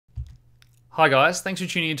Hi guys, thanks for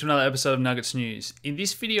tuning in to another episode of Nuggets News. In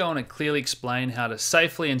this video I want to clearly explain how to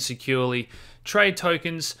safely and securely trade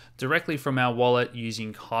tokens directly from our wallet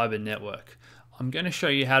using Kyber network. I'm going to show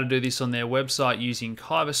you how to do this on their website using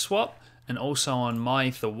Kyber Swap and also on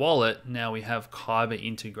MyEtherWallet. Now we have Kyber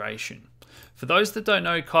integration. For those that don't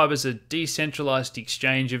know, Kyber is a decentralized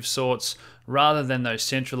exchange of sorts rather than those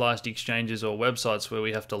centralized exchanges or websites where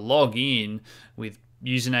we have to log in with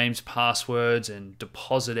usernames, passwords, and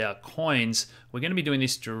deposit our coins. We're going to be doing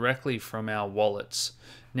this directly from our wallets.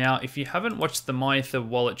 Now, if you haven't watched the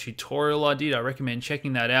MyEtherWallet tutorial I did, I recommend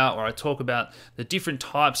checking that out, where I talk about the different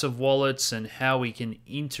types of wallets and how we can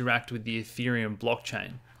interact with the Ethereum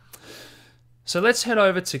blockchain. So let's head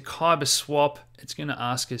over to Kyber Swap. It's going to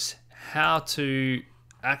ask us how to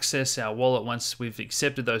access our wallet once we've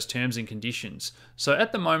accepted those terms and conditions. So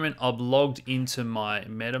at the moment, I've logged into my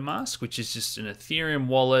MetaMask, which is just an Ethereum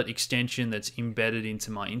wallet extension that's embedded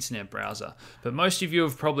into my internet browser. But most of you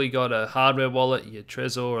have probably got a hardware wallet, your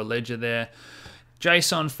Trezor or Ledger there,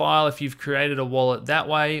 JSON file if you've created a wallet that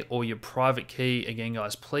way, or your private key. Again,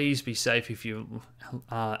 guys, please be safe if you're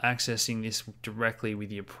accessing this directly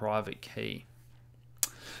with your private key.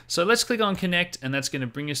 So let's click on connect, and that's going to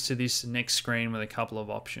bring us to this next screen with a couple of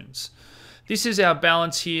options. This is our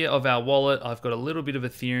balance here of our wallet. I've got a little bit of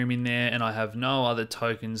Ethereum in there, and I have no other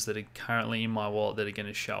tokens that are currently in my wallet that are going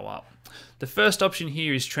to show up. The first option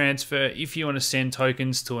here is transfer. If you want to send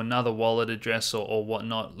tokens to another wallet address or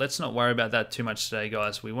whatnot, let's not worry about that too much today,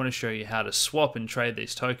 guys. We want to show you how to swap and trade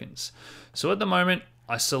these tokens. So at the moment,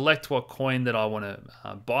 I select what coin that I want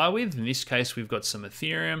to buy with. In this case, we've got some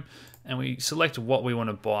Ethereum, and we select what we want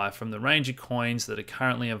to buy from the range of coins that are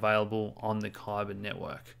currently available on the Kyber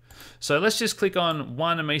network. So let's just click on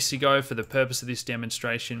 1 amigo for the purpose of this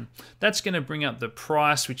demonstration. That's going to bring up the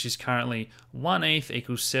price, which is currently 1 ETH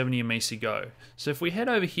equals 70 amigo. So if we head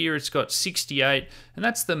over here, it's got 68, and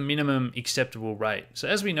that's the minimum acceptable rate. So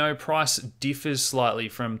as we know, price differs slightly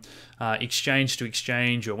from exchange to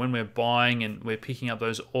exchange, or when we're buying and we're picking up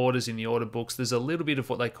those orders in the order books, there's a little bit of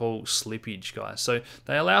what they call slippage, guys. So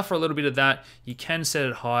they allow for a little bit of that. You can set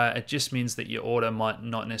it higher. It just means that your order might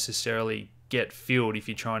not necessarily get filled if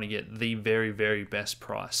you're trying to get the very best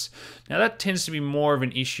price. Now that tends to be more of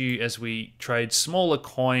an issue as we trade smaller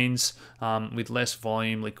coins with less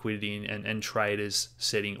volume, liquidity, and traders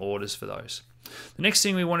setting orders for those. The next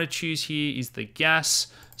thing we want to choose here is the gas,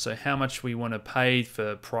 so how much we want to pay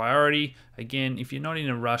for priority. Again, if you're not in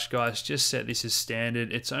a rush, guys, just set this as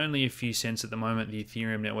standard. It's only a few cents at the moment. The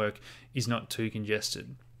Ethereum network is not too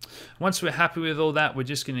congested. Once we're happy with all that, we're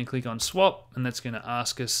just going to click on swap, and that's going to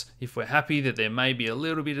ask us if we're happy that there may be a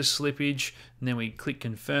little bit of slippage, and then we click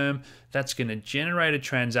confirm. That's going to generate a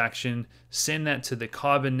transaction, send that to the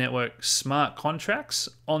Kyber network smart contracts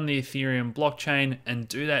on the Ethereum blockchain, and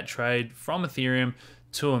do that trade from Ethereum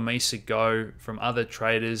to amigo from other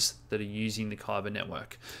traders that are using the Kyber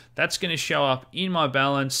network. That's going to show up in my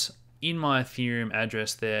balance, in my Ethereum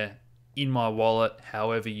address there, in my wallet,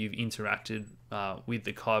 however you've interacted with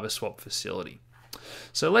the Kyber Swap facility.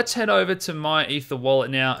 So let's head over to MyEtherWallet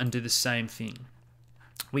now and do the same thing.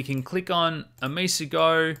 We can click on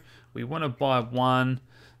amigo. We want to buy 1.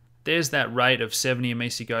 There's that rate of 70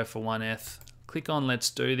 amigo for 1 ETH. Click on let's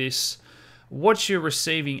do this. What's your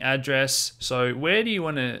receiving address? So where do you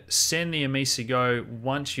want to send the amigo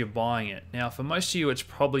once you're buying it? Now for most of you, it's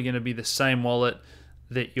probably going to be the same wallet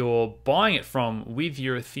that you're buying it from with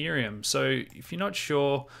your Ethereum. So if you're not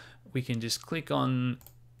sure, we can just click on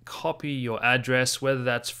copy your address, whether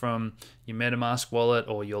that's from your MetaMask wallet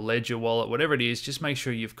or your Ledger wallet, whatever it is. Just make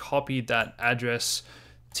sure you've copied that address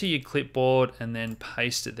to your clipboard and then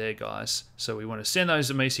paste it there, guys. So we want to send those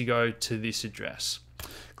amigo to this address.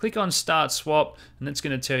 Click on start swap, and that's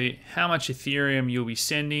going to tell you how much Ethereum you'll be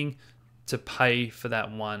sending to pay for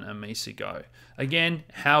that 1 amigo. Again,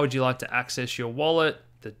 how would you like to access your wallet?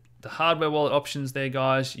 The hardware wallet options there,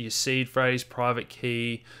 guys, your seed phrase, private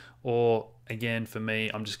key, or again, for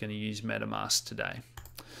me, I'm just going to use MetaMask today.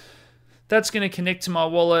 That's going to connect to my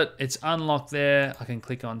wallet. It's unlocked there. I can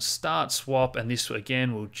click on start swap, and this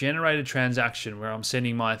again will generate a transaction where I'm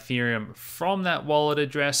sending my Ethereum from that wallet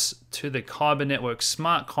address to the Kyber network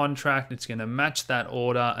smart contract. It's going to match that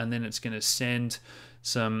order, and then it's going to send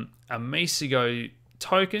some amigo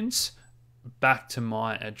tokens back to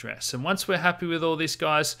my address. And once we're happy with all this,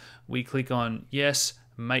 guys, we click on yes,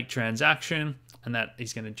 make transaction, and that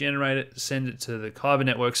is going to generate it, send it to the Kyber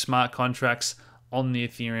network smart contracts on the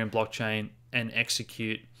Ethereum blockchain, and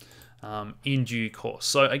execute in due course.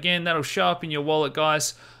 So again, that'll show up in your wallet,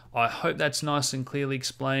 guys. I hope that's nice and clearly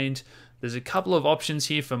explained. There's a couple of options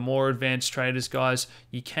here for more advanced traders, guys.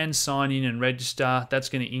 You can sign in and register. That's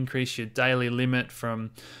going to increase your daily limit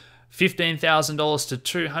from $15,000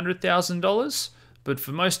 to $200,000. But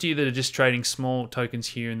for most of you that are just trading small tokens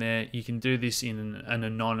here and there, you can do this in an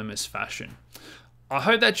anonymous fashion. I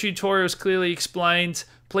hope that tutorial is clearly explained.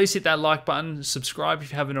 Please hit that like button, subscribe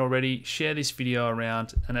if you haven't already, share this video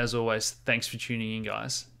around, and as always, thanks for tuning in,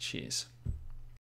 guys. Cheers.